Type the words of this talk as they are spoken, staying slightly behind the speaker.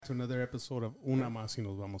to another episode of Una Más y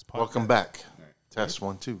Nos Vamos podcast. Welcome back. Right. Test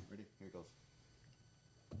 1, 2. Ready? Here it goes.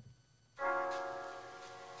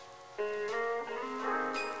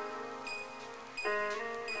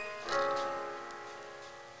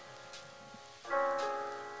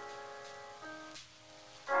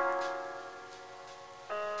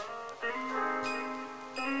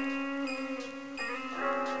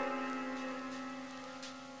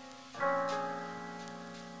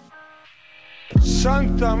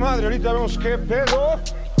 Santa madre, ahorita vemos qué pedo,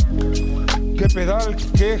 qué pedal,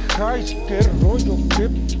 qué highs, qué rollo, qué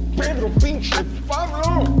Pedro, pinche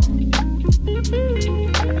Pablo.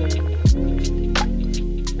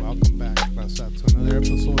 Welcome back, raza, to another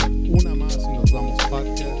episode of Una Más y Nos Vamos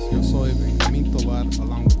podcast. Yo soy Benjamin Tovar,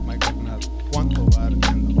 along with my partner Juan Tovar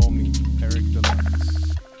and the homie Eric Deluxe.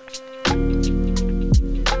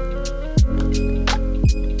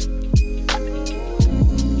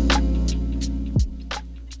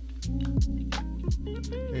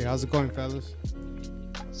 Hey, how's it going, fellas?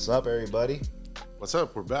 What's up, everybody? What's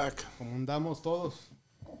up? We're back. ¿Cómo andamos todos?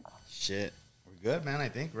 Shit. We're good, man, I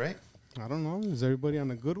think, right? I don't know. Is everybody on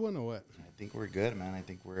a good one or what? I think we're good, man. I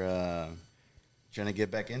think we're trying to get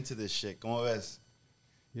back into this shit. ¿Cómo ves?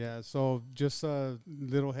 Yeah, so just a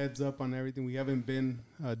little heads up on everything. We haven't been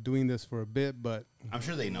doing this for a bit, but... I'm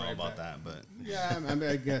sure they know right about back. that, but... Yeah, I mean,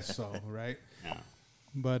 I guess so, right? Yeah.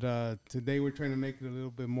 But today we're trying to make it a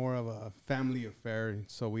little bit more of a family affair.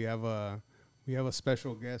 So we have a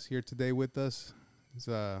special guest here today with us. It's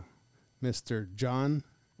Mr. John,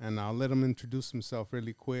 and I'll let him introduce himself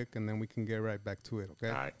really quick, and then we can get right back to it, okay?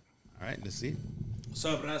 All right, let's see. What's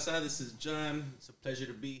up, Raza? This is John. It's a pleasure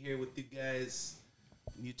to be here with you guys.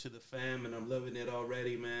 New to the fam, and I'm loving it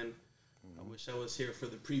already, man. I wish I was here for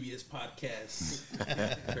the previous podcast.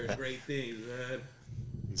 Heard great things, man.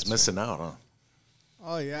 He's missing out, huh?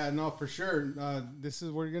 Oh, yeah, no, for sure.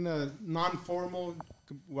 We're going to, non-formal,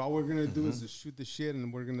 all we're going to do is just shoot the shit,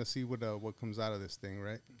 and we're going to see what comes out of this thing,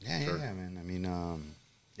 right? Yeah, man. I mean, a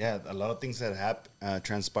lot of things that have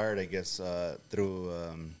transpired, I guess, through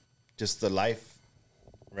just the life,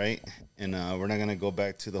 right? And we're not going to go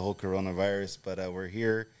back to the whole coronavirus, but we're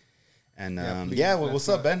here. And what's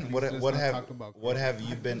up, Ben? What have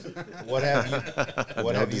you been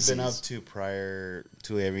up to prior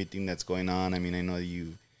to everything that's going on? I mean, I know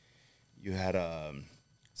you had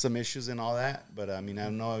some issues and all that, but I mean, I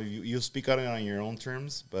don't know, you speak out on your own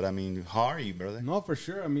terms, but I mean, how are you, brother? No, for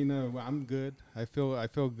sure. I mean, I'm good. I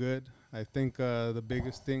feel good. I think the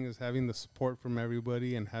biggest thing is having the support from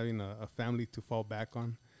everybody and having a family to fall back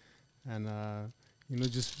on, and I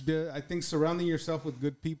think surrounding yourself with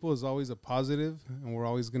good people is always a positive, and we're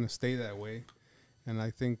always going to stay that way. And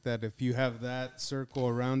I think that if you have that circle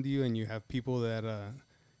around you and you have people that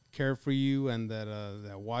care for you and that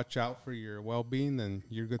watch out for your well-being, then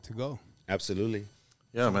you're good to go. Absolutely.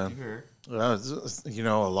 Yeah, man. A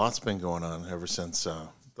lot's been going on ever since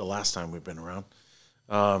the last time we've been around.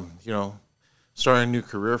 Starting a new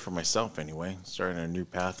career for myself anyway, starting a new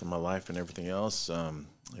path in my life and everything else.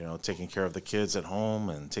 Taking care of the kids at home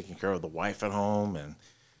and taking care of the wife at home and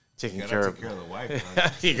taking care of the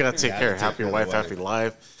wife. You got to take care of happy wife, happy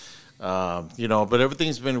life. But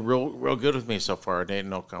everything's been real good with me so far. There ain't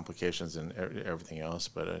no complications and everything else.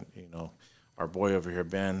 But, our boy over here,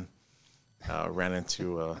 Ben, ran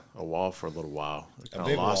into a wall for a little while.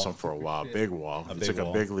 Kind of lost him for a while. Big wall. He took a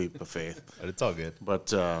big leap of faith. But it's all good.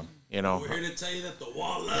 But, We're here to tell you that the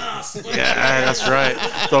wall lost. Yeah, that's right.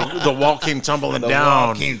 The wall came tumbling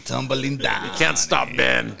down. You can't stop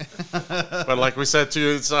Ben. But like we said,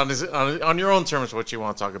 too, it's on your own terms what you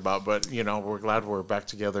want to talk about. But, we're glad we're back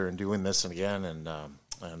together and doing this again and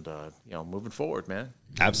moving forward, man.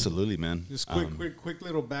 Absolutely, man. Just quick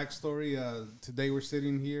little backstory. Today we're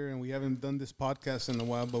sitting here, and we haven't done this podcast in a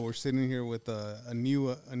while, but we're sitting here with a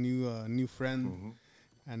new friend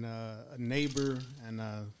and a neighbor, and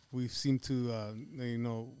we seem to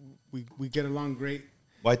we get along great.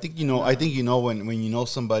 Well, I think when you know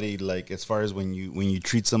somebody, like as far as when you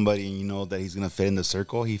treat somebody and you know that he's gonna fit in the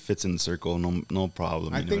circle, he fits in the circle, no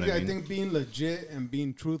problem. I think being legit and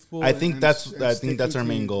being truthful. I think that's our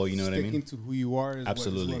main goal. You know what I mean? Sticking to who you are.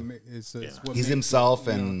 Absolutely. What he's himself,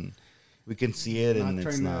 and we can see it, and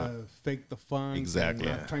it's not trying to fake the fun. Exactly.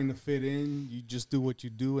 Not trying to fit in. You just do what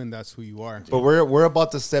you do, and that's who you are. But we're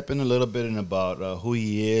about to step in a little bit about who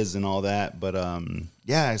he is and all that. But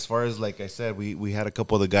as far as like I said, we had a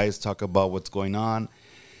couple of the guys talk about what's going on.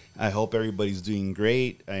 I hope everybody's doing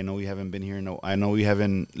great. I know we haven't been here. I know we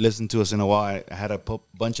haven't listened to us in a while. I had a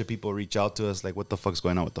bunch of people reach out to us like, what the fuck's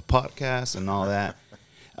going on with the podcast and all that.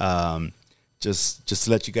 just to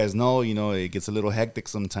let you guys know, it gets a little hectic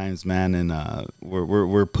sometimes, man, and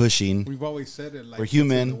we're pushing. We've always said it. Like we're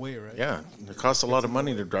human. the way, right? Yeah, it costs a lot of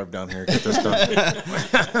money to drive down here and get this done.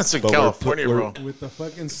 That's in California, bro. With the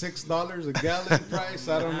fucking $6 a gallon price,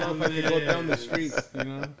 I don't know if I could go down the street.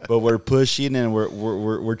 But we're pushing, and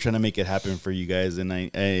we're trying to make it happen for you guys, and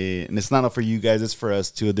and it's not for you guys, it's for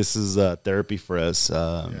us too. This is therapy for us,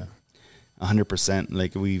 100%.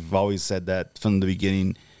 Like we've always said that from the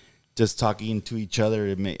beginning. Just talking to each other,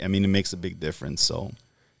 it makes a big difference. So,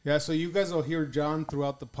 yeah. So you guys will hear John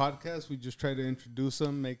throughout the podcast. We just try to introduce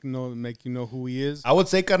him, make you know who he is. I would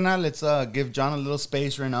say, carnal, let's give John a little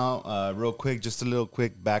space right now, real quick, just a little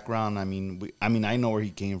quick background. I mean, I know where he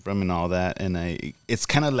came from and all that, and it's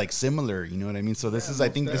kind of like similar. You know what I mean? So this is, I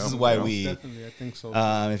think, this is why we. Definitely, I think so.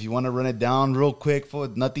 If you want to run it down real quick, for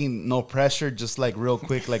nothing, no pressure, just like real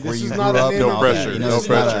quick, like where you grew not up. an No pressure, That, no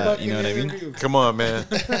pressure. you know what I mean? Come on, man.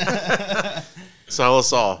 Tell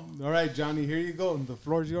us all. All right, Johnny, here you go. The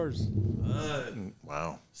floor's yours.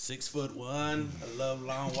 Wow. 6'1". I love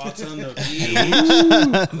long walks on the beach.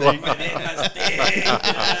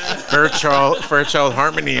 Fairchild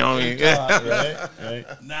Harmony on me. Right.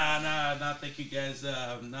 Nah. Thank you guys.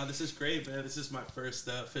 This is great, man. This is my first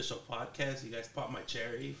official podcast. You guys popped my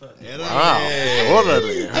cherry. Wow. Hey,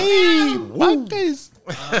 podcast.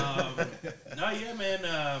 Yeah,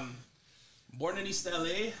 man. Born in East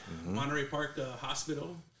LA, Monterey Park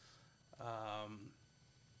Hospital.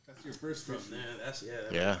 That's your first From there, that's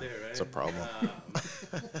Yeah, right there, right? it's a problem.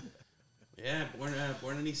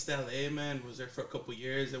 Born in East LA, man. Was there for a couple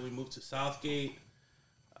years, then we moved to Southgate.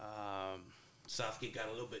 Southgate got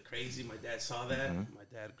a little bit crazy. My dad saw that. My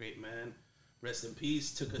dad, great man, rest in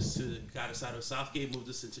peace. Got us out of Southgate, moved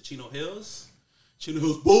us into Chino Hills. Chino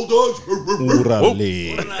Hills Bulldogs.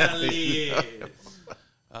 Urale.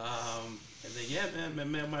 And then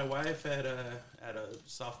man, met my wife at a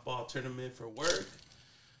softball tournament for work.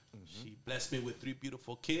 She blessed me with 3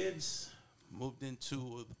 beautiful kids. Moved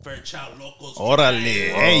into Fairchild Locals. Orale.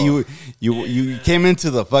 Hey, you came into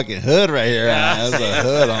the fucking hood right here. That's a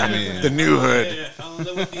hood on me. The new hood. Yeah, fell in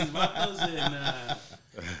love with these vatos, and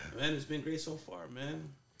man, it's been great so far, man.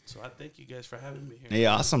 So I thank you guys for having me here. Hey,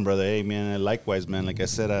 awesome, brother. Hey, man, likewise, man. Like I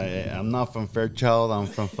said, I'm not from Fairchild. I'm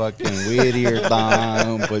from fucking Whittier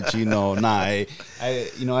town. But I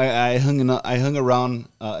hung around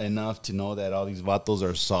enough to know that all these vatos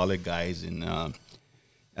are solid guys, and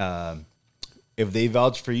if they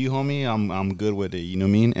vouch for you, homie, I'm good with it. You know what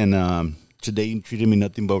I mean? And today you treated me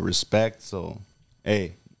nothing but respect. So,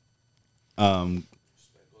 hey,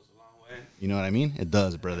 Respect goes a long way. you know what I mean? It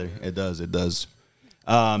does, brother. It does.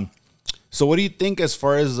 So what do you think as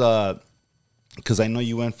far as because I know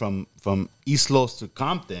you went from East Los to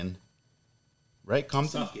Compton, right?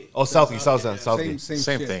 Compton? Southgate. Southgate. Same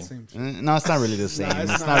Same shit, thing. Same shit. No, it's not really the same.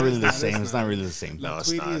 It's not really the same. It's not really the same. No,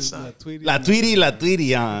 it's not. It's not. La Tweety.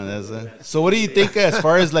 So what do you think as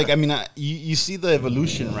far as like, I mean, you see the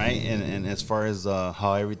evolution, right? And as far as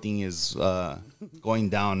how everything is going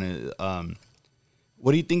down,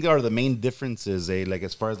 what do you think are the main differences, like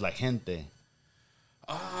as far as like gente?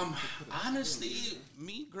 Honestly,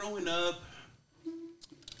 me growing up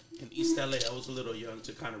in East LA, I was a little young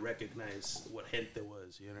to kind of recognize what gente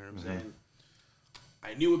was. You know what I'm saying?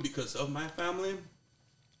 I knew it because of my family,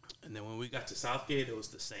 and then when we got to Southgate, it was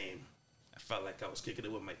the same. I felt like I was kicking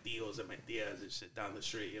it with my tios and my tias and shit down the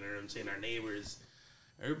street. You know what I'm saying? Our neighbors,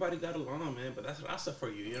 everybody got along, man. But that's Rasta for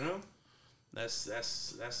you, you know. That's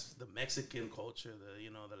the Mexican culture, the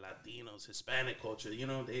Latinos, Hispanic culture. You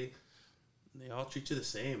know, they all treat you the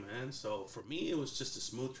same, man. So for me, it was just a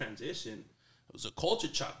smooth transition. It was a culture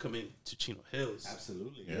shock coming to Chino Hills.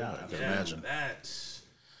 Absolutely. Yeah, I can imagine.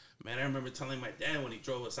 Man, I remember telling my dad when he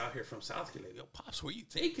drove us out here from Southgate, like, yo, Pops, where you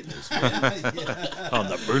taking this, man? On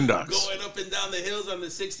the boondocks. Going up and down the hills on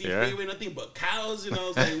the 60 Yeah. freeway, nothing but cows. And I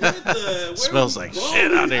was like, where Smells we like going?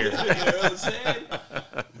 shit out here. You know what I'm saying?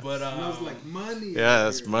 But, Smells like money. Yeah,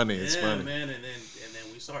 it's money. It's yeah, money. man. And then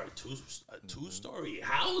we saw a two-story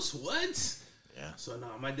house. What? Yeah. So no,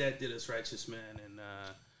 my dad did us righteous, man, and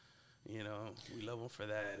we love him for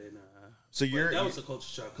that. And So that was a culture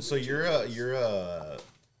shock. So you're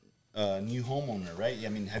a new homeowner, right? I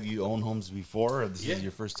mean, have you owned homes before, or this is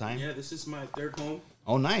your first time? Yeah, this is my third home.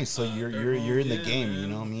 Oh, nice. So you're in the game, man. you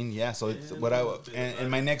know what I mean? Yeah. So it's Yeah, and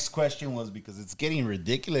my next question was because it's getting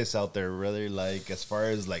ridiculous out there, rather like as far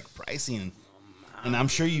as like pricing. And I'm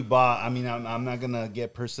sure you bought. I mean, I'm not gonna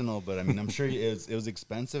get personal, but I mean, I'm sure it was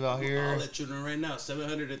expensive out here. I'll let you know right now,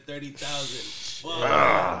 $730,000.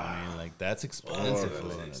 I mean, like that's expensive. Fuck.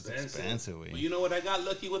 Fool. That's expensive. But you know what? I got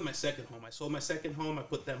lucky with my second home. I sold my second home. I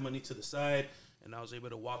put that money to the side. and I was able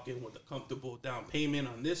to walk in with a comfortable down payment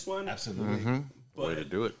on this one. Absolutely. But Way to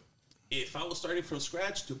do it. if I was starting from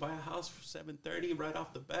scratch to buy a house for $730 right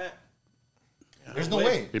off the bat, There's no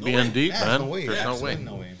way. You're being deep, Yeah, man. no way. There's no way. Absolutely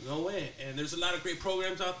no way. no way. And there's a lot of great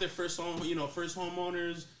programs out there, first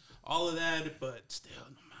homeowners, all of that. But still,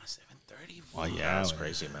 no, $730. Oh Yeah, that's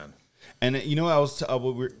crazy, man. And you know, I was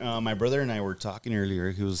my brother and I were talking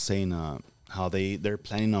earlier. He was saying how they're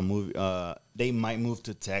planning on moving. They might move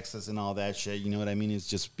to Texas and all that shit. You know what I mean? It's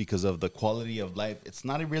just because of the quality of life. It's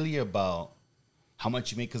not really about how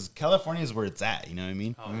much you make, because California is where it's at. You know what I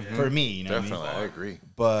mean? Oh, yeah. For me, you know Definitely, what I mean? I agree.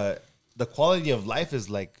 But the quality of life is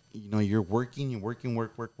like, you know, you're working, work,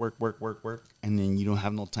 and then you don't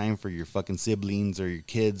have no time for your fucking siblings or your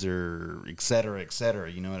kids or et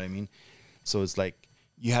cetera, you know what I mean? So it's like,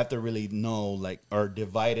 you have to really know, like, or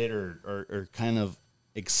divide it or kind of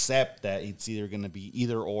accept that it's either going to be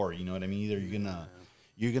either or, you know what I mean? Either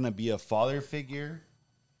you're going to be a father figure,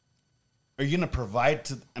 or you're going to provide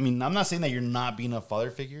to, I mean, I'm not saying that you're not being a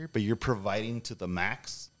father figure, but you're providing to the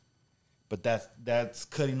max. But that's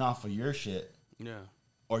cutting off of your shit. Yeah.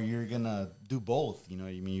 Or you're gonna do both. You know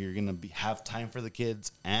what I mean? You're gonna have time for the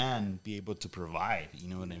kids and be able to provide. You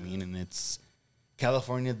know what I mean? And it's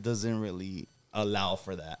California doesn't really allow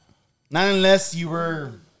for that. Not unless you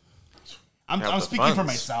were. I'm speaking for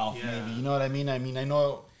funds. myself. Yeah. Maybe, you know what I mean? I mean, I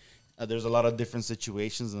know there's a lot of different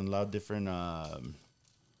situations and a lot of different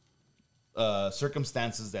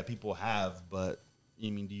circumstances that people have. But I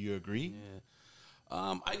mean, do you agree? Yeah.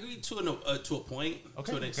 I agree to a point,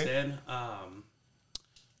 Okay, to an extent.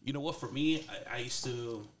 You know what? For me, I used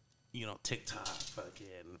to, TikTok,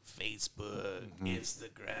 fucking Facebook,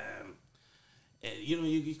 Instagram, and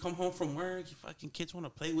you come home from work, your fucking kids want to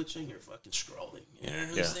play with you, and you're fucking scrolling. You know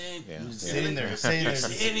what I'm saying? Yeah. You're Sitting there,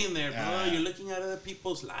 sitting there, bro. Yeah. You're looking at other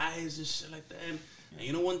people's lives and shit like that.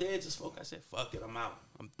 And one day I said, fuck it, I'm out.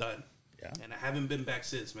 I'm done. Yeah. And I haven't been back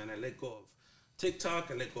since, man. I let go of TikTok,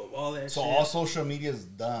 I let go of all that So shit. all social media is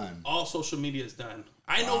done. All social media is done.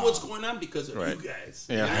 I know what's going on because of Right. you guys.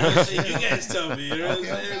 Yeah. You know what I'm saying? You guys tell me. You know what I'm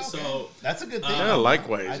saying? Okay. So, That's a good thing. Yeah,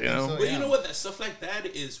 likewise, I you think know. so, but yeah. you know what? That stuff like that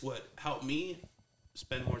is what helped me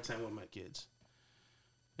spend more time with my kids.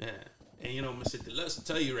 Yeah. And Mr. Deluxe will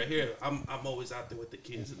tell you right here, I'm always out there with the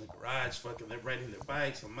kids in the garage. Fucking, they're riding their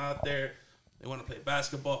bikes. I'm out there. They want to play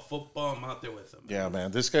basketball, football. I'm out there with them. Yeah,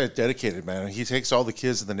 man. This guy's dedicated, man. He takes all the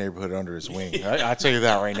kids in the neighborhood under his wing. I tell you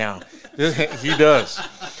that right now. He does.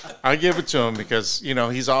 I give it to him because,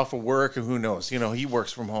 he's off of work and who knows. He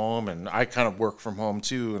works from home and I kind of work from home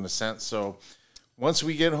too in a sense. So once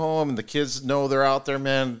we get home and the kids know they're out there,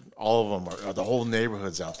 man, all of them the whole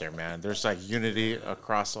neighborhood's out there, man. There's like unity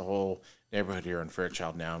across the whole neighborhood here in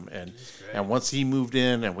Fairchild now. And once he moved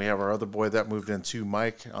in, and we have our other boy that moved in too,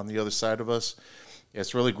 Mike, on the other side of us,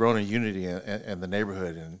 it's really grown a unity in the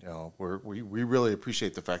neighborhood. And we really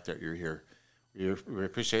appreciate the fact that you're here. We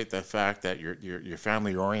appreciate the fact that you're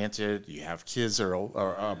family oriented. You have kids that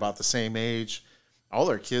are about the same age. All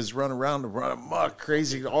our kids run around and run amok,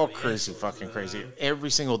 crazy, all crazy, fucking crazy,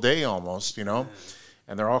 every single day almost,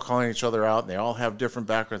 And they're all calling each other out, and they all have different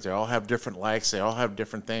backgrounds. They all have different likes. They all have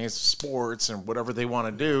different things, sports and whatever they want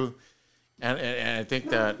to do. And I think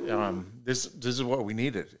that this is what we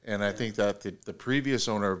needed. And I think that the previous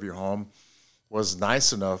owner of your home was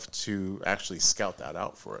nice enough to actually scout that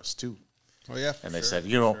out for us too. Oh yeah. And they said,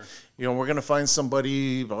 we're gonna find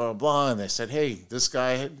somebody, blah blah blah. And they said, hey, this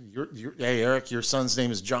guy, hey Eric, your son's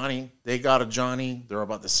name is Johnny. They got a Johnny. They're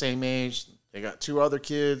about the same age. They got 2 other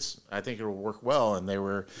kids. I think it'll work well. And they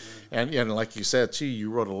were, and like you said too, you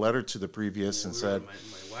wrote a letter to the previous and said, my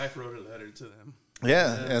wife wrote a letter to them.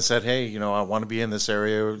 yeah, and said, hey, I want to be in this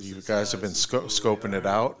area. You guys have been scoping it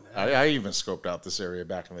out. I even scoped out this area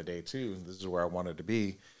back in the day too. This is where I wanted to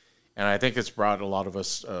be. And I think it's brought a lot of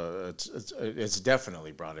us. It's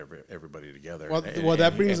definitely brought everybody together. Well,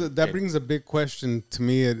 that brings a big question to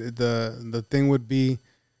me. The thing would be,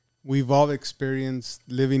 we've all experienced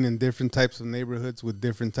living in different types of neighborhoods with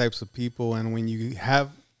different types of people, and when you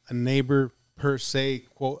have a neighbor per se,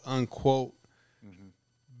 quote unquote,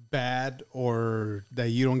 bad or that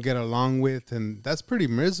you don't get along with, and that's pretty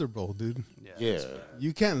miserable, dude. Yeah.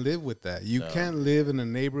 You can't live with that. You can't live in a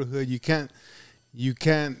neighborhood. You can't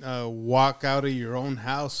walk out of your own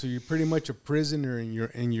house, so you're pretty much a prisoner in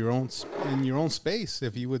your own space,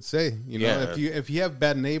 if you would say. If you have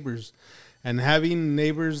bad neighbors, and having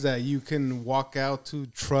neighbors that you can walk out to,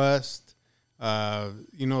 trust,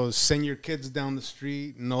 send your kids down the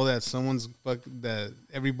street, know that that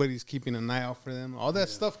everybody's keeping an eye out for them. All that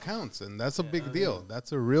stuff counts, and that's a big deal.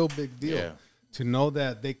 That's a real big deal to know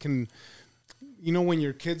that they can. you know, when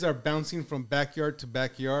your kids are bouncing from backyard to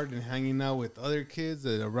backyard and hanging out with other kids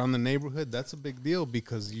around the neighborhood, that's a big deal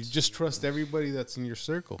because you just trust everybody that's in your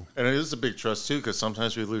circle. And it is a big trust, too, because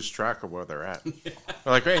sometimes we lose track of where they're at.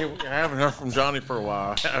 We're like, hey, I haven't heard from Johnny for a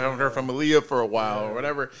while. I haven't heard from Aaliyah for a while or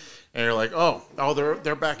whatever. And you're like, oh,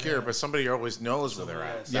 they're back here, but somebody always knows where they're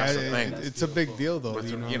at. That's the thing. It's a big deal, though. But,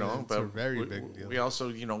 you know, it's a very big deal. We also,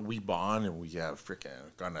 you know, we bond and we have freaking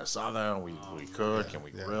carne asada and we cook and we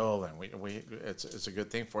grill and we it's a good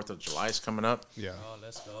thing. 4th of July is coming up. Yeah. Oh,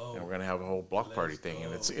 let's go. And we're gonna have a whole block party thing,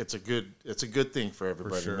 and it's a good thing for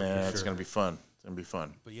everybody, man. It's gonna be fun. It's gonna be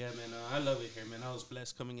fun. But yeah, man, I love it here, man. I was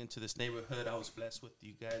blessed coming into this neighborhood. I was blessed with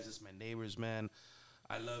you guys as my neighbors, man.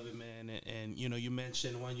 I love it, man. And you know, you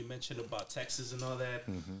mentioned about Texas and all that.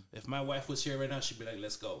 Mm-hmm. If my wife was here right now, she'd be like,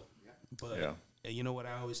 "Let's go." Yeah. But and you know what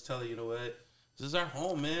I always tell her, you know what? This is our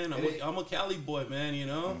home, man. I'm a Cali boy, man, you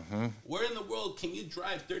know? Mm-hmm. Where in the world can you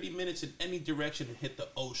drive 30 minutes in any direction and hit the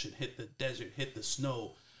ocean, hit the desert, hit the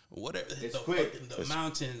snow, whatever, hit the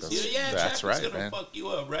mountains? Traffic's going to fuck you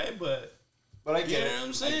up, right? But I get it. What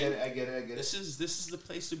I'm saying? I get it. This is the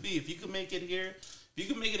place to be. If you can make it here, if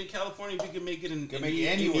you can make it in California, if you can make it in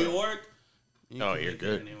New York. You're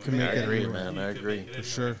good. I agree, man. I agree. For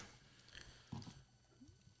sure.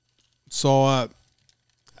 So,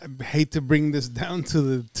 I hate to bring this down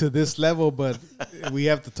to this level, but we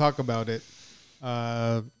have to talk about it.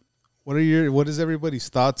 What is everybody's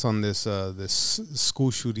thoughts on this school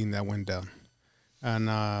shooting that went down? And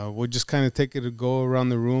we'll just kind of take it to go around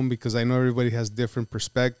the room because I know everybody has different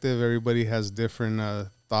perspective. Everybody has different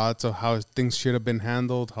thoughts of how things should have been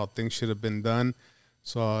handled, how things should have been done.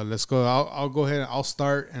 So let's go. I'll go ahead. I'll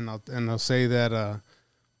start and I'll say that.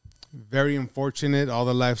 Very unfortunate, all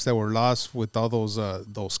the lives that were lost with all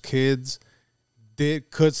those kids.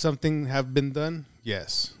 Could something have been done?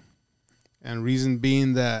 Yes. And reason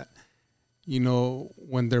being that, you know,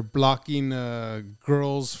 when they're blocking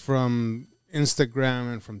girls from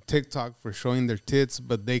Instagram and from TikTok for showing their tits,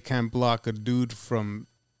 but they can't block a dude from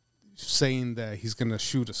saying that he's going to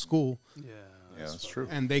shoot a school. Yeah, that's true.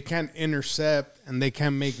 And they can't intercept and they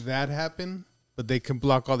can't make that happen, but they can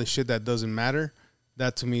block all the shit that doesn't matter.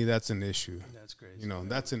 That to me, that's an issue. That's crazy. You know,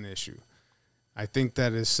 that's an issue. I think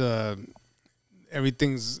that is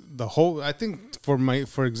everything's the whole. I think for me,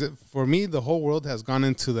 the whole world has gone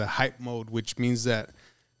into the hype mode, which means that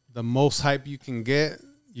the most hype you can get,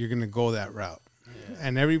 you're gonna go that route. Yeah.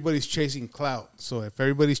 And everybody's chasing clout. So if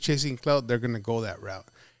everybody's chasing clout, they're gonna go that route.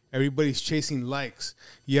 Everybody's chasing likes.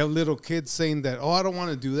 You have little kids saying that, "Oh, I don't want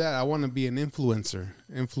to do that. I want to be an influencer."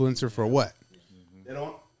 Influencer for what?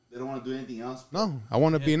 They don't want to do anything else. No, I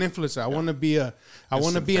want to be an influencer. I want to be I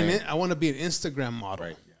want to be an Instagram model.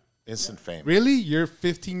 Right. Instant fame. Really? You're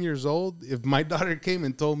 15 years old. If my daughter came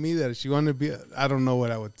and told me that she wanted to be, I don't know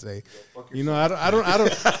what I would say. You know, I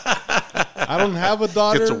don't have a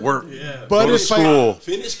daughter. Get to work. Yeah. But go to school.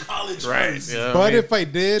 Finish college right. first. Yeah, but if I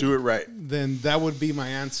did, do it right. Then that would be my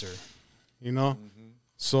answer. You know. Mm-hmm.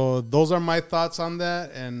 So those are my thoughts on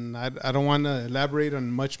that, and I don't want to elaborate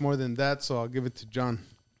on much more than that. So I'll give it to John.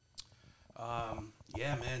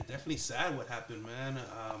 Yeah, man, definitely sad what happened, man.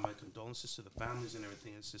 My condolences to the families and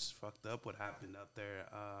everything. It's just fucked up what happened out there.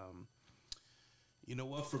 You know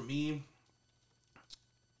what? For me,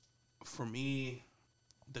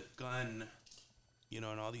 the gun, you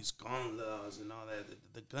know, and all these gun laws and all that,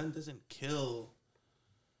 the gun doesn't kill.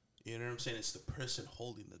 You know what I'm saying? It's the person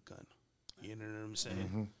holding the gun. You know what I'm saying?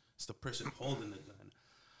 Mm-hmm. It's the person holding the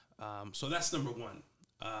gun. So that's number one.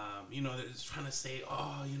 You know, it's trying to say,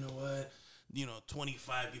 oh, you know what? You know,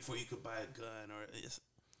 25 before you could buy a gun, or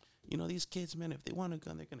you know, these kids, man, if they want a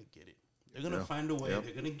gun, they're gonna get it. They're gonna find a way. Yep.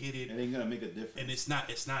 They're gonna get it. It ain't gonna make a difference. And it's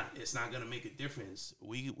not gonna make a difference.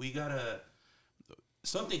 We gotta.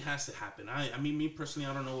 Something has to happen. I mean, me personally,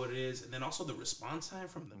 I don't know what it is. And then also the response time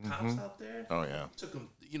from the cops out there. Oh yeah. Took them.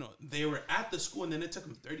 You know, they were at the school, and then it took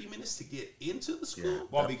them 30 minutes to get into the school. Yeah.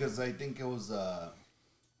 Well, because I think it was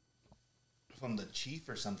from the chief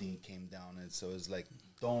or something. He came down, and so it was like,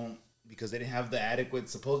 don't. Because they didn't have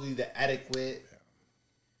supposedly the adequate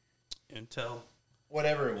intel,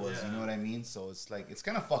 whatever it was, you know what I mean? So it's like, it's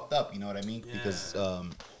kind of fucked up, you know what I mean? Yeah. Because,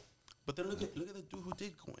 but then look at the dude who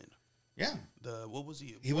did go in. Yeah. What was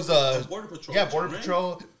he? He was Border Patrol. Yeah, Border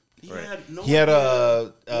Patrol. He had no idea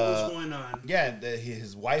what was going on. Yeah,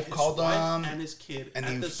 his wife called him. And his kid. And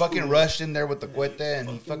he fucking rushed in there with the cuete and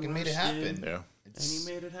he fucking made it happen. Yeah. And he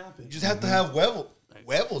made it happen. You just have to have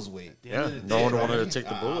huevos weight. Yeah, no one wanted to take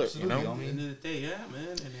the bullet, absolutely, you know? At the end of the day, yeah,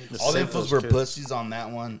 man. And all the infos were pussies on that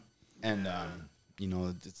one. And, you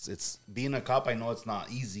know, it's being a cop, I know it's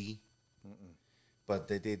not easy. But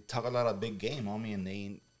they talk a lot of big game, homie, and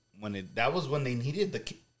that was when they needed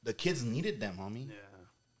the kids needed them, homie. Yeah.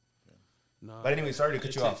 No, But anyway, sorry to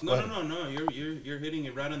cut you off. No. You're hitting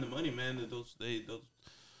it right on the money, man. Those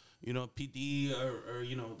PD or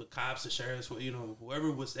the cops, the sheriffs,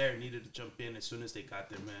 whoever was there needed to jump in as soon as they got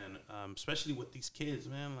there, man. Especially with these kids,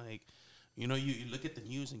 man. Like, you look at the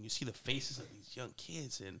news and you see the faces of these young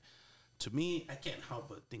kids, and to me, I can't help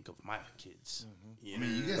but think of my kids. Mm-hmm.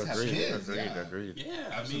 You guys have kids. Agreed.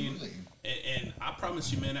 Yeah, absolutely. And I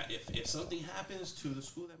promise you, man, if something happens to the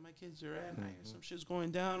school that my kids are at, and I hear some shit's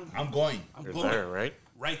going down, I'm going. You're there, right?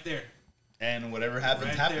 Right there. And whatever happens,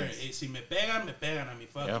 Right happens. there. Si me pegan, I mean,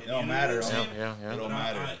 fuck Yep. it. It don't matter. Yeah. It don't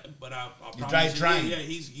matter. But I'll You promise trying. yeah,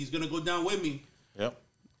 he's gonna go down with me. Yep.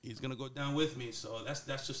 He's gonna go down with me. So that's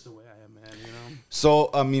just the way I am, man.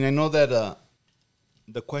 So, I mean, I know that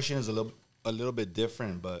the question is a little bit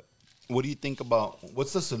different, but what do you think about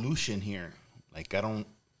what's the solution here? Like,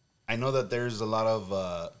 I know that there's a lot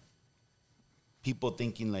of people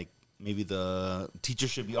thinking like maybe the teacher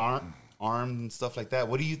should be armed and stuff like that.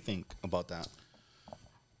 What do you think about that?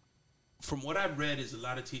 From what I've read, is a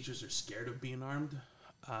lot of teachers are scared of being armed.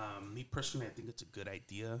 Me personally, I think it's a good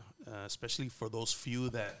idea, especially for those few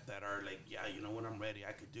that are like, yeah, when I'm ready,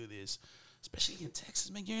 I could do this. Especially in Texas,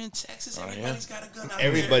 man. You're in Texas. Everybody's got a gun out there.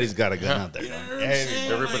 Everybody's got a gun out there. You know what I'm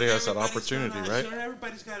saying? Everybody has that everybody's opportunity, right?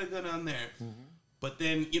 Everybody's got a gun on there. But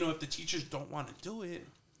then, if the teachers don't want to do it,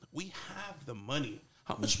 we have the money.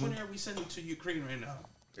 How much money are we sending to Ukraine right now?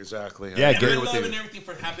 Exactly. Yeah, I And get I it. love and everything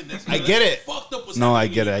for happening. I get it. Fucked up what's No, I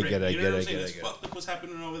happening get in it, I Ukraine. get it, I You know get what it, I'm saying? I get it, It's I get it. fucked up what's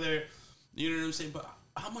happening over there. You know what I'm saying? But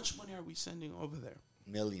how much money are we sending over there?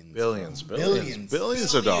 Millions. Billions of Billions.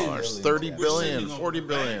 dollars. 30 We're billion, sending 40 over,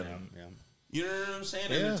 billion. right? You know what I'm saying?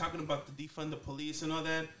 And they're talking about the defund the police and all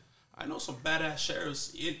that. I know some badass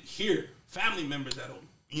sheriffs in here, family members that'll,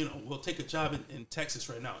 will take a job in Texas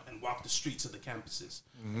right now and walk the streets of the campuses.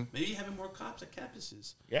 Maybe having more cops at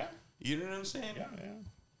campuses. Yeah. You know what I'm saying? Yeah.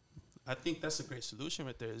 I think that's a great solution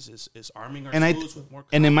right there. Is arming our And schools with more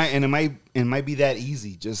cops. and it might be that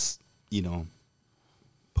easy. Just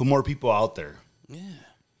put more people out there. Yeah.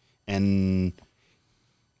 And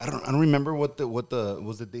I don't remember what the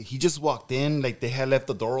was it. He just walked in like they had left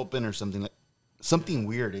the door open or something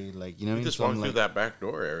weird. Like We just walked through that back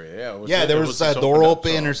door area. Yeah, there was a door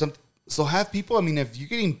open or something. So have people. I mean, if you're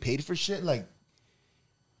getting paid for shit, like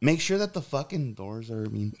make sure that the fucking doors are. I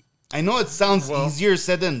mean, I know it sounds easier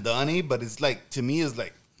said than done, but it's like to me, it's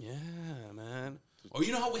like yeah, man. Or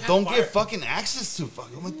you know how we have don't get fucking access to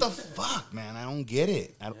fucking what the fuck, man. I don't get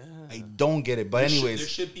it. I don't get it. But anyways, there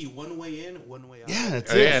should be one way in, one way out. yeah,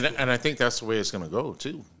 that's it. And I think that's the way it's going to go,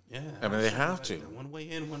 too. Yeah. I mean, they have to. One way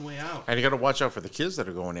in, one way out. And you got to watch out for the kids that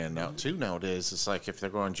are going in now, too, nowadays. It's like if they're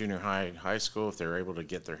going junior high, high school, if they're able to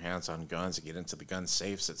get their hands on guns and get into the gun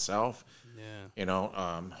safes itself,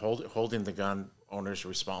 holding the gun owners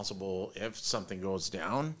responsible if something goes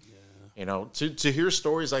down. To hear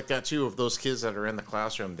stories like that too of those kids that are in the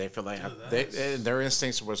classroom, they feel like their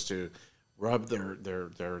instincts was to rub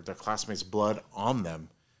their classmates' blood on them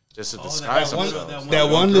just to disguise themselves.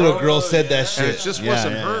 That one little girl said that shit. And it just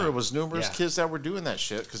wasn't her; it was numerous kids that were doing that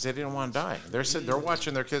shit because they didn't want to die. They're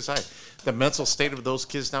watching their kids die. The mental state of those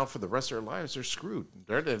kids now for the rest of their lives, they're screwed.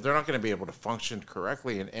 They're not going to be able to function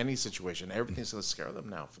correctly in any situation. Everything's going to scare them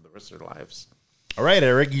now for the rest of their lives. All right,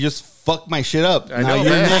 Eric, you just fucked my shit up. Now know,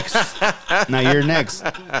 you're man. next. Now you're next.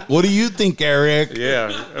 What do you think, Eric? Yeah.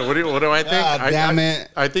 What do I think? God damn it.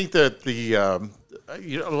 I think that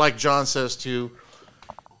like John says too,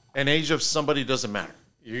 an age of somebody doesn't matter.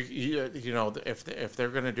 If they're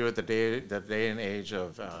going to do it the day and age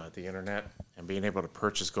of the internet and being able to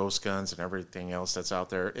purchase ghost guns and everything else that's out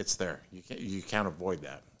there, it's there. You can't avoid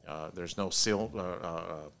that. There's no seal.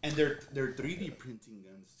 And they're 3D printing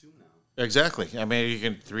guns too now. Exactly. I mean, you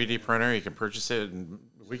can 3D printer. You can purchase it, and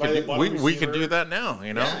we can do that now.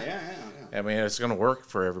 Yeah. I mean, it's going to work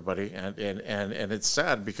for everybody, and it's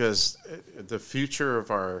sad because the future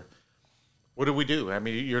of our what do we do? I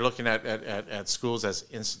mean, you're looking at schools as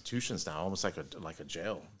institutions now, almost like a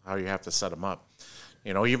jail. How you have to set them up.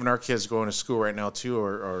 Even our kids going to school right now too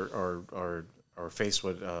are faced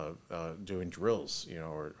with doing drills,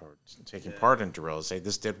 or taking part in drills. They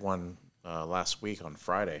just did one last week on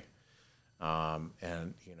Friday. I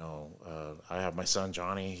have my son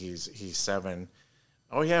Johnny. He's 7.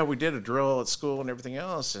 Oh yeah, we did a drill at school and everything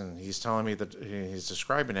else, and he's telling me that he's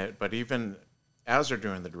describing it. But even as they're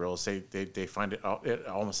doing the drills, they find it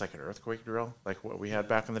almost like an earthquake drill, like what we had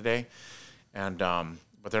back in the day, and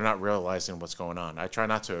but they're not realizing what's going on. I try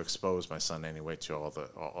not to expose my son anyway to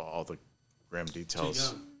all the grim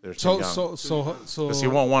details. They're too young. Because he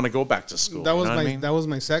won't want to go back to school. That was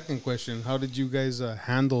my second question. How did you guys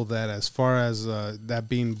handle that as far as that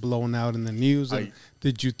being blown out in the news? And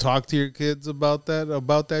did you talk to your kids about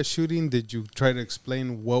that shooting? Did you try to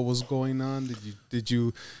explain what was going on? Did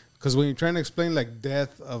you? Because when you're trying to explain like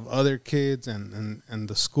death of other kids and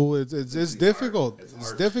the school, it's difficult.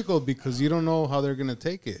 It's difficult because you don't know how they're gonna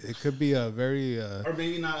take it. It could be a very or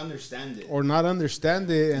maybe not understand it,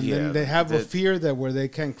 and then they have a fear that where they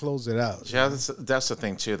can't close it out. Yeah, that's the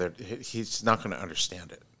thing too. That he's not going to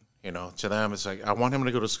understand it. You know, to them, it's like I want him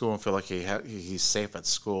to go to school and feel like he's safe at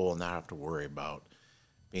school and not have to worry about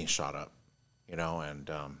being shot up. You know, and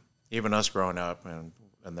even us growing up and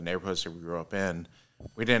in the neighborhoods that we grew up in.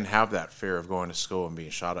 We didn't have that fear of going to school and being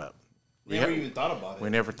shot up. We never even thought about it. We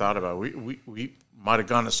never thought about it. We might have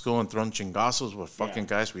gone to school and thrown chingazos with fucking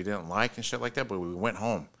guys we didn't like and shit like that, but we went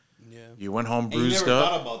home. Yeah. You went home bruised up. You never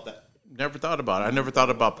thought about that? Never thought about it. I never thought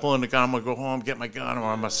about pulling the gun. I'm going to go home, get my gun, or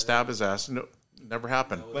I'm going to stab his ass. No, never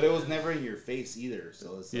happened. But it was never in your face either.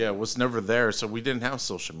 So it's it was never there. So we didn't have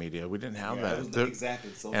social media. We didn't have that.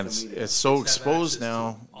 Exactly. Social media. It's so exposed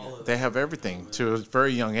now. They have everything to a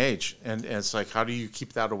very young age. And it's like, how do you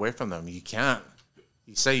keep that away from them? You can't.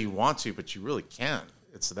 You say you want to, but you really can't.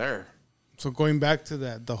 It's there. So going back to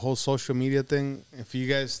the whole social media thing, if you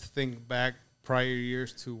guys think back prior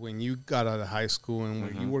years to when you got out of high school and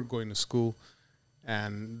when you were going to school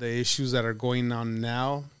and the issues that are going on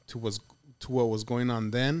now to what was going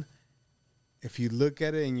on then, if you look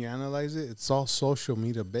at it and you analyze it, it's all social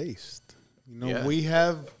media based. You know, we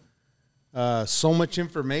have so much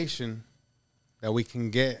information that we can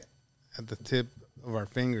get at the tip of our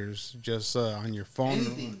fingers, just on your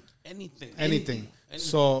phone. Anything.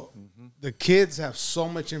 So the kids have so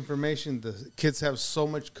much information. The kids have so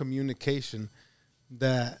much communication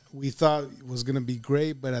that we thought was going to be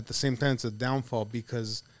great, but at the same time, it's a downfall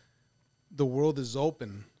because the world is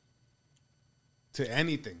open to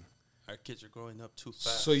anything. Our kids are growing up too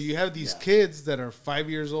fast. So you have these kids that are 5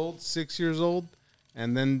 years old, 6 years old,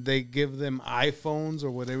 and then they give them iPhones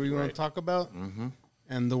or whatever you want to talk about,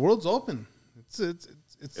 and the world's open.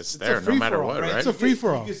 It's there no matter what, right? It's a free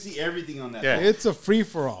for all. You can see everything on that. Yeah. It's a free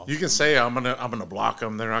for all. You can say I'm gonna block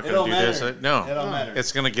them. They're not gonna do this. No, it don't matter.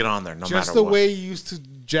 It's gonna get on there no matter what. Just the way you used to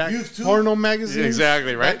jack porno magazines. Yeah,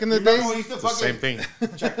 exactly, right? Back in the day. Same thing.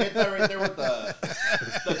 Chaqueta right there with the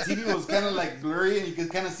TV was kind of like blurry and you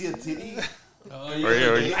could kind of see a titty. Or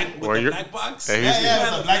your black box.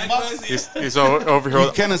 The black box. He's over here.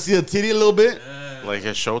 You kind of see a titty a little bit. Like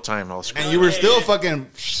his Showtime all screwed. And you were still fucking.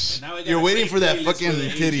 You're waiting for that fucking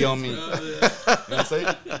titty on me. You know what I'm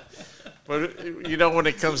saying? But you know, when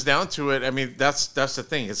it comes down to it, I mean, that's the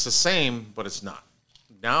thing. It's the same, but it's not.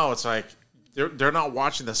 Now it's like they're not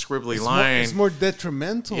watching the scribbly line. It's more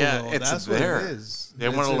detrimental. Yeah, though. It's that's there. What it is. They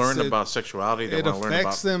want to learn about sexuality. They want to learn about. It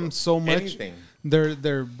affects them so much. Anything.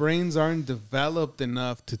 Their brains aren't developed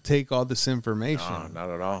enough to take all this information. No,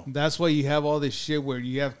 not at all. That's why you have all this shit where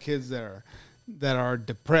you have kids that are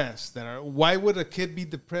depressed. Why would a kid be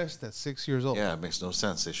depressed at 6 years old? Yeah, it makes no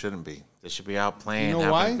sense. They shouldn't be. They should be out playing,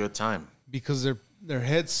 having a good time. Because their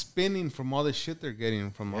head's spinning from all the shit they're getting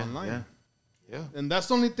from online. Yeah. And that's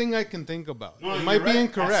the only thing I can think about. No, it might be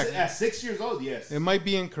incorrect. At 6 years old, yes. It might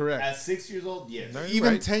be incorrect. At 6 years old, yes.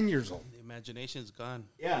 Even 10 years old. The imagination's gone.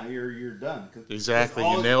 Yeah, you're done. Exactly.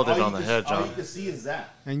 You nailed it on the head, John. All you can see is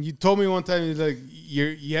that. And you told me one time, like,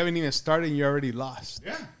 you haven't even started and you're already lost.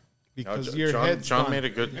 Yeah. Because your head's John gone.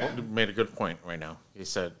 made a good point right now. He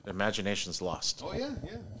said imagination's lost. Oh, yeah.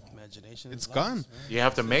 Imagination. It's gone. You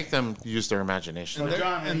have to make them use their imagination. So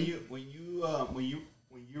John, when you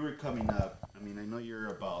were coming up, I mean, I know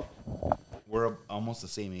we're almost the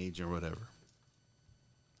same age or whatever.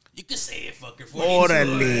 You can say it, fucker.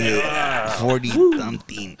 40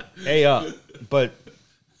 something. Hey, but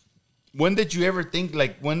when did you ever think,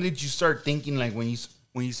 like, when did you start thinking, like, when you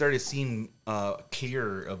started seeing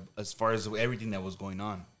clear as far as everything that was going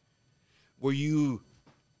on? Did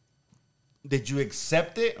you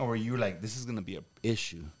accept it, or were you like, this is gonna be an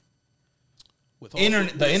issue? With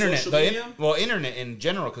internet in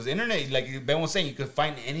general, because internet, like Ben was saying, you could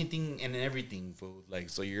find anything and everything, fool. Like,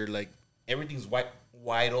 so you're like, everything's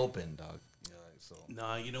wide open, dog. Yeah, so.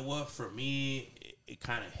 Nah, you know what? For me, it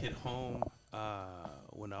kind of hit home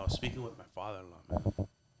when I was speaking with my father-in-law, man.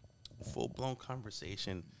 Full-blown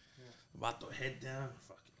conversation. About to head down,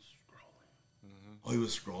 fucking scrolling. Mm-hmm. Oh, he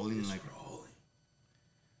was scrolling.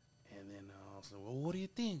 And then I was like, well, what do you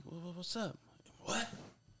think? What's up? What?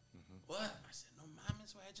 Mm-hmm. What? I said, no,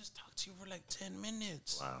 mames, I just talked to you for like 10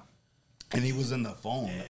 minutes. Wow. And he was in the phone.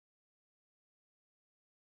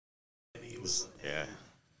 And he was, yeah. And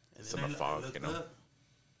it's in the fog, you know.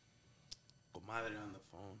 madre on the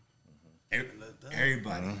phone. Everybody.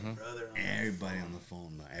 Brother Everybody on the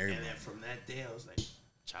phone. Everybody. And then from that day, I was like,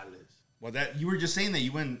 chales. Well, that you were just saying that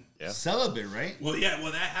you went celibate, right? Well, yeah.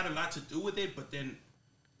 Well, that had a lot to do with it. But then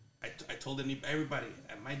I told everybody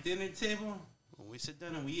at my dinner table, when we sit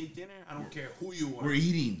down and we eat dinner, I don't care who you are. We're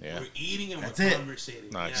eating. Yeah. We're eating and That's we're it. conversating.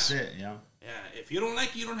 Nice. That's it, yeah. Yeah. If you don't like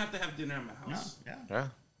it, you don't have to have dinner at my house. Yeah. Yeah.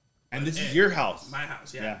 And this is your house. My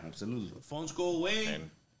house, yeah. Yeah, absolutely. The phones go away, And-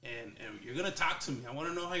 and you're going to talk to me. I want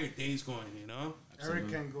to know how your day's going, you know? Eric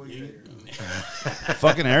can't go either.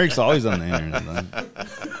 Fucking Eric's always on the internet, man.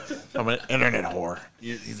 I'm an internet whore.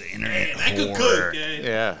 He's an internet And I could cook, okay?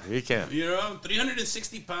 Yeah, you can. You know,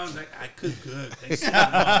 360 pounds, I could cook. Thanks so much.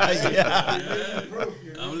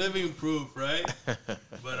 I'm living proof, right?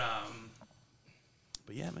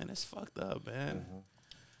 But yeah, man, it's fucked up, man.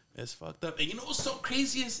 It's fucked up. And you know what's so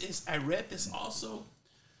crazy is I read this also.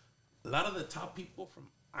 A lot of the top people from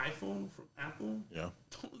iPhone, from Apple,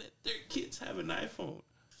 don't let their kids have an iPhone.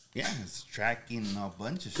 Yeah, it's tracking a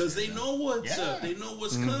bunch of shit. Because they know what's Yeah. up. They know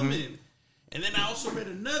what's coming. And then I also read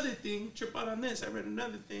another thing. Trip out on this. I read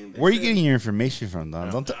another thing. Where are you getting your information from, Don?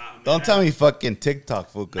 Don't man. tell me fucking TikTok,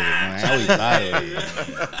 fool, because I always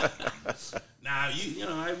lie. Nah, you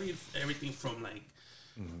know, I read everything from like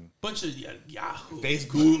bunch of Yahoo, Facebook.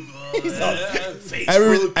 Google,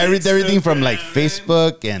 Facebook. I read everything from like Instagram,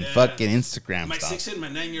 Facebook and fucking Instagram My stuff. 6 and my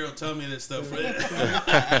 9-year-old tell me this stuff, right?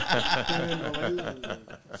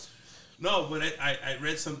 No, but I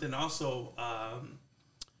read something also.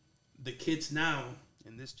 The kids now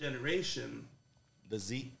in this generation, The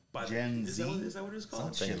Z, but Gen is Z, that what it's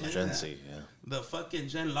called? Some shit like Gen that. Z, yeah. The fucking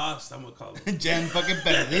Gen Lost, I'm gonna call them. Gen fucking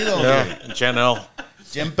perdido. Yeah, Gen L.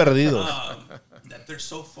 Gen perdido. That they're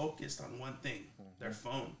so focused on one thing, their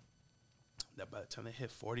phone, that by the time they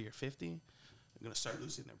hit 40 or 50, they're gonna start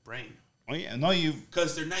losing their brain. Oh yeah, no, you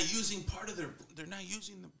Because they're not using they're not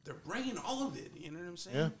using their brain, all of it. You know what I'm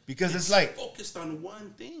saying? Yeah. because it's like Focused on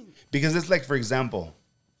one thing. for example,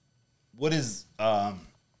 what is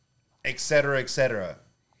et cetera.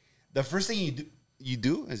 The first thing you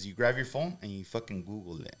do is you grab your phone and you fucking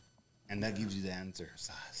Google it, and that gives you the answer.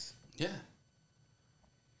 Yeah.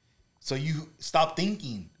 So you stop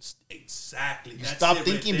thinking. Exactly. You stop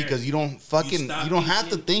thinking because you don't fucking you don't have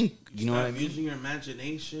to think. You know what I mean? Using your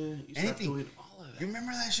imagination. You start Anything. doing all of that. You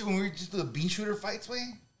remember that shit when we were just doing the bean shooter fights, way?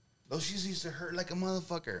 Those shits used to hurt like a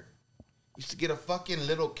motherfucker. Used to get a fucking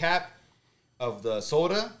little cap of the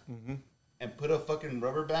soda and put a fucking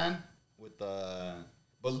rubber band with the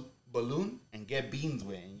balloon and get beans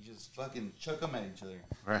with, and you just fucking chuck them at each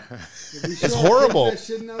other. It's horrible. That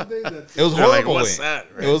shit nowadays, that It was They're like, horrible. what's way. that?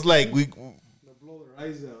 Right? It was like we, they'll blow their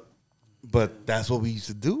eyes out. but that's what we used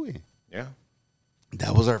to do. Way. Yeah.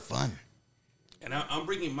 That was our fun. And I'm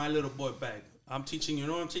bringing my little boy back. I'm teaching, you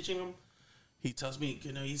know what I'm teaching him? He tells me,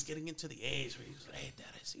 you know, he's getting into the age where he's like, hey, Dad,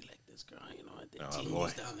 I see like this girl, you know, at the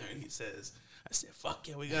Tingles down there. And he says, I said, fuck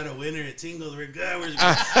yeah, we got a winner at Tingles. We're good. We're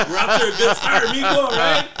up to a good start, amigo,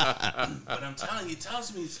 right? But I'm telling you, he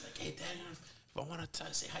tells me, he's like, hey, Dad, you know, if I want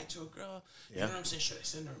to say hi to a girl, you know what I'm saying? Should I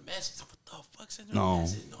send her a message? What the fuck? Send her a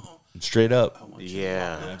message? No. Straight up. I want you to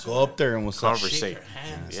Yeah. walk up to Go her, up there and what's up? Conversate. shake her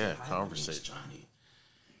hand, and Yeah, say, hi, my name's conversate. Johnny.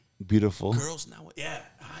 Beautiful. Girls now, yeah.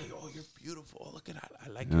 Hi, oh, you're beautiful. Look at that. I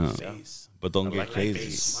like your face. But don't I get like Your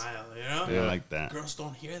crazy. smile, you know? Yeah, like that. Girls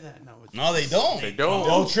don't hear that now. No, they don't. They don't.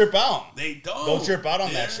 Don't trip out. They don't. Don't trip out on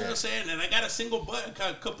You that know shit. what I'm saying? And I got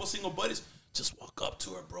a couple single buddies. Just walk up to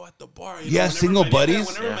her, bro, at the bar. You Yeah, know, single whenever my buddies?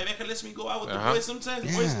 Whenever my vieja lets me go out with the boys sometimes,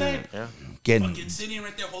 the boys night. Yeah. Getting Fucking sitting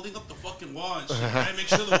right there holding up the fucking wall and shit, right? Make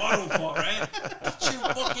sure the wall don't fall, right? Get your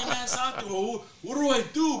fucking ass out there. What do I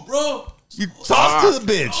do, bro? you talk to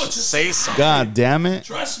the Oh, bitch. just Say something. God damn it.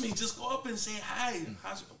 trust me. Just go up and say hi.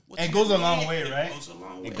 What's It your goes a name? long way, right? It goes a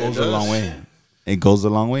long way. It goes a long way. It goes a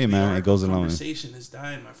long way, man. It goes a long way. Conversation is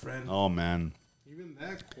dying, my friend. Oh man. Even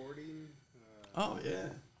that courting. Oh, yeah.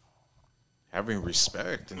 Having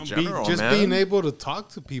respect in Be- general, just man. being able to talk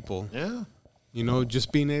to people. Yeah. You know,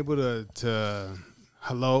 just being able to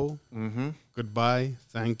hello, goodbye,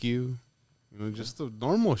 thank you. You know, just the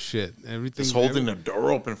normal shit. Everything. Just holding the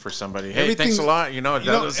door open for somebody. Hey, thanks everything's- a lot. You know, that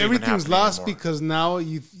doesn't even everything's happen lost anymore. because now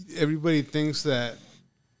everybody thinks that,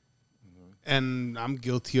 and I'm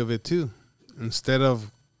guilty of it too. Instead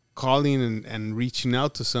of calling and reaching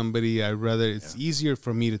out to somebody, it's easier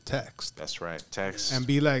for me to text That's right. Text. and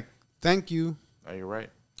be like, "Thank you, Oh, you're right.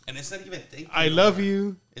 And it's not even thank you. I no love more.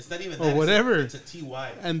 you," It's not even or that. whatever. It's a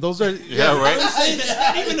TY. and those are Yeah, I'm right. saying it's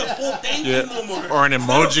not even a full thank you no more. Or an It's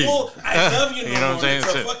not a emoji. full I love you no You know what I'm more. saying?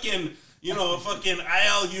 It's a It's a- fucking, a fucking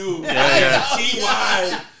ILU, Yeah.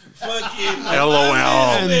 TY, Fucking LOL.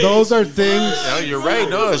 And those are things. No, you're right.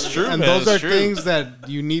 No, it's true. And man. those are It's true. things that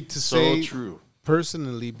you need to say So true.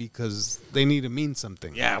 personally because they need to mean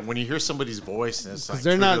something. Yeah, when you hear somebody's voice, and it's like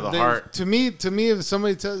They're true not to the they- heart. to me. If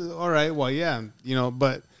somebody tells, all right, well, yeah,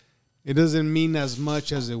 but it doesn't mean as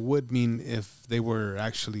much as it would mean if they were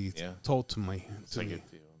actually told to me. It's like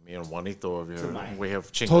me and Juanito over here, we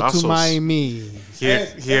have Told chingazos. to my me.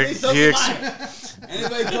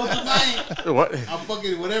 Anybody told to mine? What? I'm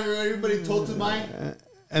fucking whatever everybody told to mine.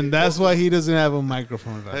 And that's why he doesn't have a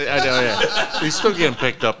microphone. I know, yeah. He's still getting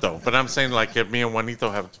picked up though. But I'm saying, like, if me and Juanito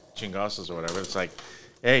have chingazos or whatever, it's like,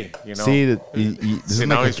 hey, See, this see is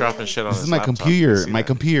now my he's dropping shit on this his is my laptop. computer. You see My that?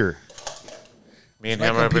 computer. Me and my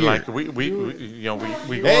him have been like, computer. we go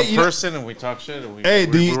Hey, in person and we talk shit. And we, Hey,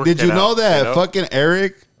 we work did it you know out, that fucking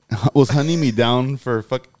Eric was hunting me down for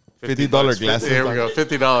 $50 glasses? There we go,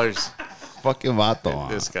 $50. Fucking vato.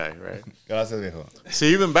 This guy, right? Gracias, viejo.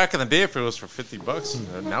 See, even back in the day, if it was for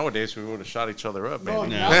 $50, nowadays we would have shot each other up, maybe.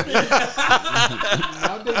 Nowadays,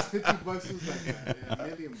 $50 is like a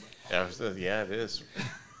million. Yeah, it is.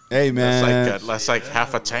 Hey, man. That's like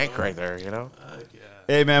half a tank right there, you know.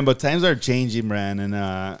 Hey, man, but times are changing, man. And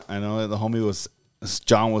I know the homie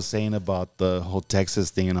John was saying about the whole Texas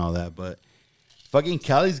thing and all that, but fucking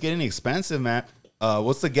Cali's getting expensive, man.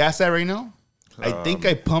 What's the gas at right now? I think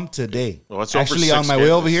I pumped today. Well, it's actually over on $6, my way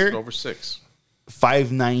over it's here. over $6.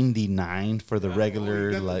 $5.99 for the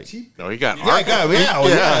regular, like. No, you got Yeah, I got,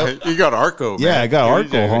 yeah. you got Arco. Yeah, man. I got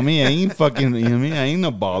Arco, homie. I ain't fucking, you know what I mean? I ain't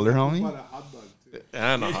no baller, homie.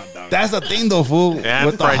 And a hot dog. That's the thing, though, fool. And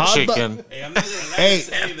With the fried hot dog- chicken. Hey, I'm not gonna lie. Hey.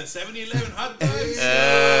 The 7-Eleven hot dogs.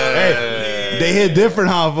 Hey, they hit different,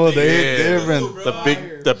 huh, fool? They hit different.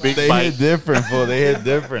 The big They bite. hit different, fool. They hit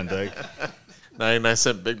different, like.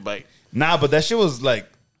 99-cent big bite. Nah, but that shit was like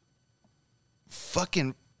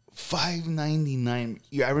fucking $5.99.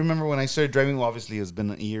 Yeah, I remember when I started driving. Well, obviously, it's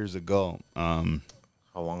been years ago. How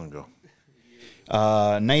long ago?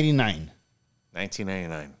 99.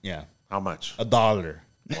 1999. Yeah, How much? $1.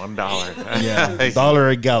 $1. Yeah,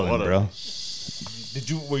 $1 a gallon, What a- bro.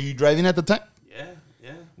 Were you driving at the time? Yeah.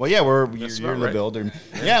 Well, yeah, you're a about little right. bit older.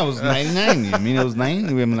 Yeah, it was 99. I mean, it was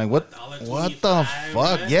 90. I'm like, what the $1.25,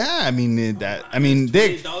 fuck? man. Yeah, I mean,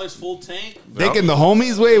 Dick $20 full tank. and the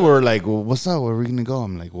homies way were like, well, what's up? Where are we gonna go?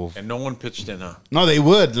 I'm like, well, And no one pitched in, huh? no, they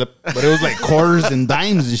would, but it was like quarters and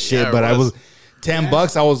dimes and shit. Yeah, it but I was. was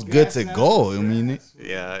 $10. I was good to go. I mean,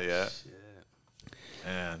 Yeah.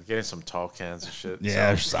 Man, getting some tall cans and shit.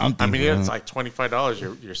 yeah, or So, something. I mean, bro. it's like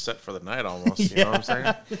 $25. You're set for the night almost. You Yeah. know what I'm saying?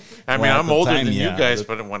 I mean, Well, at I'm the older time, than yeah. you guys,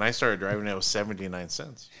 but when I started driving, it was 79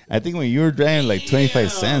 cents. I think when you were driving like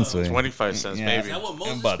 25 cents, way. 25 cents, Yeah. maybe. Is that what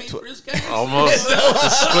Moses About paid tw- for his gas? Almost.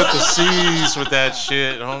 Split the seas with that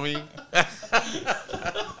shit, homie.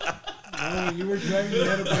 You were driving, you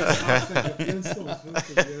had a bunch of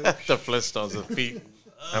The Flintstones, the feet.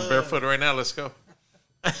 I'm barefoot right now. Let's go.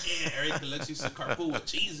 Yeah, Eric lets you some carpool with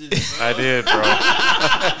cheeses. I did, bro.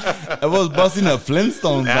 I was busting up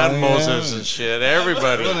Flintstones. And bro, Moses yeah. and shit.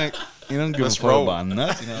 Everybody. You don't give Let's a fuck roll. about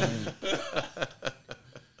nothing. You know?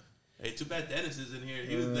 Hey, too bad Dennis isn't here.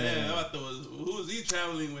 He was there. I thought, who was he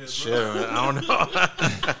traveling with, bro? Shit, I don't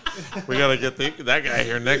know. We gotta get that guy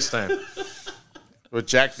here next time. With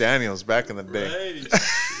Jack Daniels back in the day. Hey,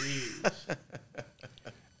 jeez.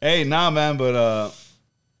 Hey, nah, man, but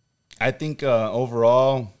I think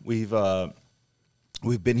overall we've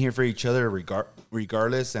been here for each other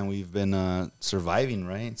regardless, and we've been surviving,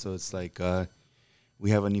 right? So it's like we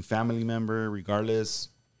have a new family member regardless.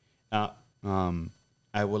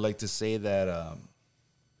 I would like to say that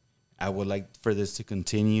I would like for this to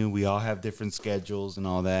continue. We all have different schedules and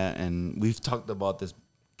all that, and we've talked about this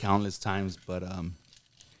countless times, but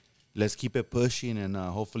let's keep it pushing, and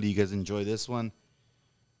hopefully you guys enjoy this one.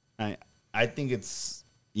 I think it's,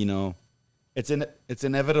 you know, it's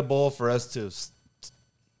inevitable for us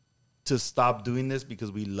to stop doing this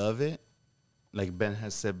because we love it, like Ben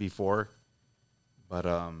has said before. But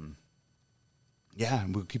yeah,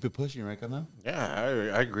 we'll keep it pushing, right, Carnal?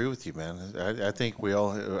 Yeah, I agree with you, man. I think we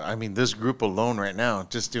all. I mean, this group alone right now,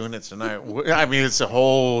 just doing it tonight. I mean, it's a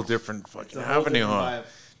whole different fucking avenue, huh?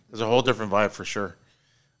 It's a whole different vibe for sure.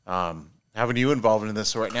 Having you involved in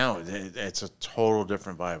this right now, it's a total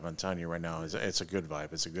different vibe. I'm telling you right now, it's a good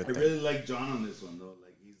vibe. It's a good I thing. really like John on this one, though.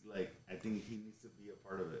 Like, he's like, I think he needs to be a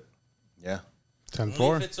part of it. Yeah.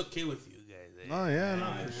 10-4. If it's okay with you guys. Oh yeah,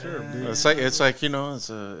 no, for sure, dude. It's like you know, it's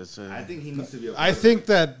a. I think he needs to be a part I of think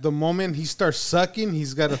that the moment he starts sucking,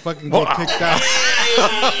 he's got to fucking get kicked out.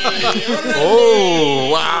 Oh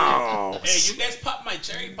wow! Hey, you guys popped my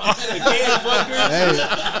cherry popping again, fuckers. Hey,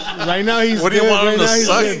 right now he's What do good. you want Right him to now he's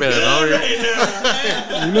suck, good. man?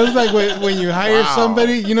 You know, it's like when you hire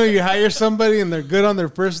somebody, you know, you hire somebody and they're good on their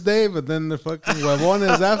first day, but then the fucking huevon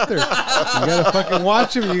is after. You gotta fucking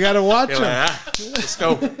watch him. You gotta watch You're him. like, let's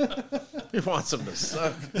go. He wants him to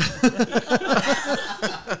suck.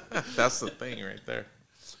 That's the thing right there.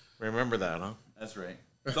 Remember that, huh? That's right.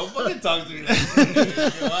 Don't fucking talk to me.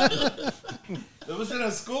 That was trying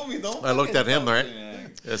to school me, though. I looked at him, right?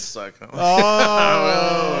 It's suck. Huh?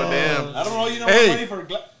 Oh, damn. I don't know. You know Hey. money for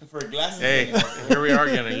a glass. Hey, here we are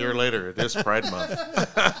again a year later. It is Pride Month.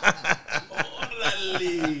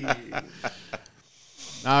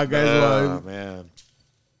 Nah, guys. Oh, man.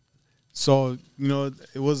 So, you know,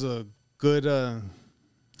 it was a good, I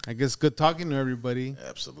guess, good talking to everybody.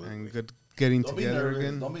 Absolutely. And good getting Don't be together nervous.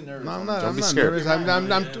 again. Don't be nervous. No, I'm Don't not. I'm be not scared. nervous.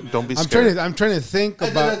 Don't be I'm scared. trying to think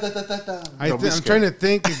about. I'm trying to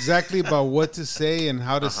think exactly about what to say and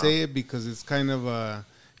how to say it, because it's kind of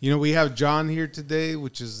you know, we have John here today,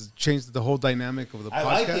 which has changed the whole dynamic of the I podcast.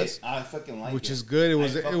 like it. I fucking like it. Which is good.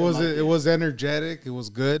 It was energetic. It was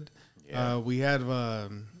good. Yeah. We had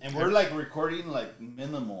And we're like recording like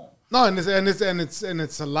minimal. no, and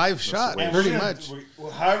it's a live shot, way. pretty much.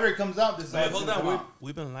 However it comes out, this is how Wait, it's hold gonna come on. out.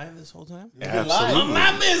 We've been live this whole time?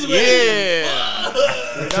 Absolutely. Yeah.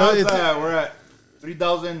 We're at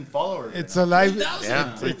 3,000 followers. It's a live.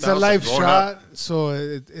 Yeah, It's a live 3,000 going shot, up. so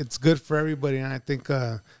it's good for everybody, and I think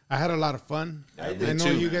I had a lot of fun. I did know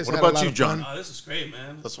too. you guys What had about a lot you, of John? fun. Oh, this is great,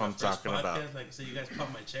 man. That's My what I'm first talking about. podcast. Like I said, you guys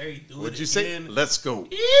popped my cherry. Do What'd it you say? again. Let's go.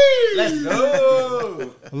 Let's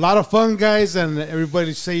go. A lot of fun, guys, and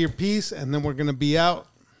everybody say your piece, and then we're gonna be out.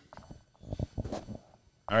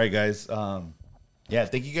 All right, guys. Yeah,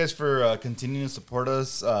 thank you guys for continuing to support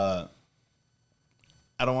us. I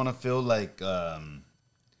don't want to feel like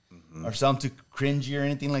or sound too cringy or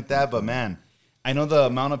anything like that, but man, I know the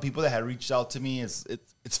amount of people that had reached out to me is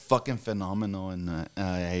it's fucking phenomenal, and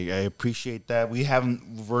I appreciate that.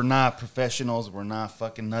 We're not professionals, we're not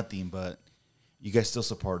fucking nothing, but you guys still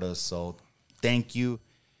support us, so thank you.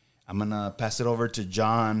 I'm gonna pass it over to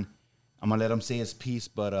John. I'm gonna let him say his piece,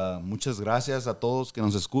 but muchas gracias a todos que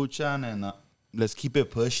nos escuchan, and let's keep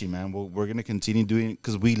it pushy, man. We're gonna continue doing it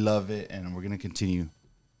because we love it, and we're gonna continue.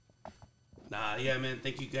 Nah, yeah, man.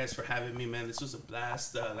 Thank you guys for having me, man. This was a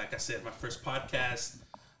blast. Like I said, my first podcast.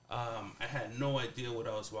 I had no idea what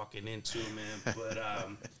I was walking into, man. But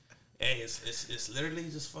hey, it's literally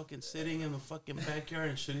just fucking sitting in the fucking backyard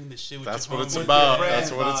and shooting the shit with That's your what it's homie. about. friends,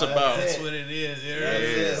 That's what it's dog. about. That's what it is. You know what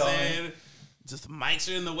it, I'm saying? Just the mics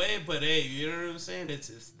are in the way, but hey, you know what I'm saying?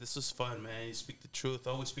 This was fun, man. You speak the truth.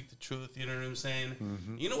 Always speak the truth. You know what I'm saying?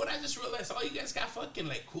 Mm-hmm. You know what I just realized? All you guys got fucking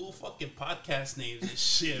like cool fucking podcast names and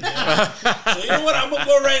shit, man. So you know what? I'm gonna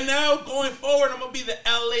go right now. Going forward, I'm gonna be the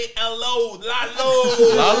LALO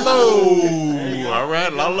Lalo. Lalo. All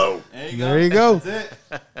right, Lalo. There you go. That's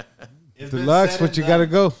it. Deluxe, what you gotta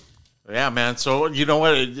go? Yeah, man. So you know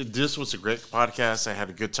what? This was a great podcast. I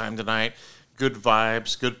had a good time tonight. Good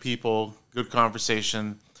vibes, good people, good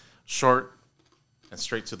conversation, short and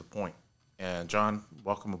straight to the point. And John,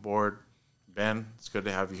 welcome aboard. Ben, it's good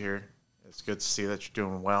to have you here. It's good to see that you're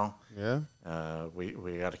doing well. Yeah. We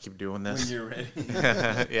got to keep doing this. When you're ready.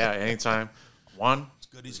 Yeah, anytime. Juan,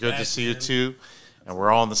 good he's it's good back, to see you man. too. And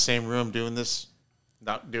we're all in the same room doing this,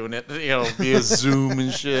 not doing it, via Zoom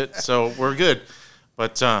and shit. So we're good.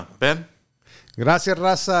 But Ben, Gracias,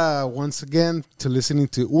 raza, once again to listening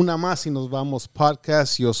to Una Más y Nos Vamos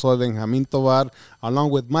podcast. Yo soy Benjamín Tovar, along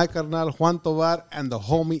with my carnal Juan Tovar and the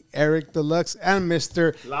homie Eric Deluxe and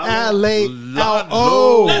Mr. L.A.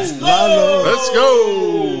 Lalo. Let's go. Let's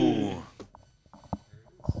go.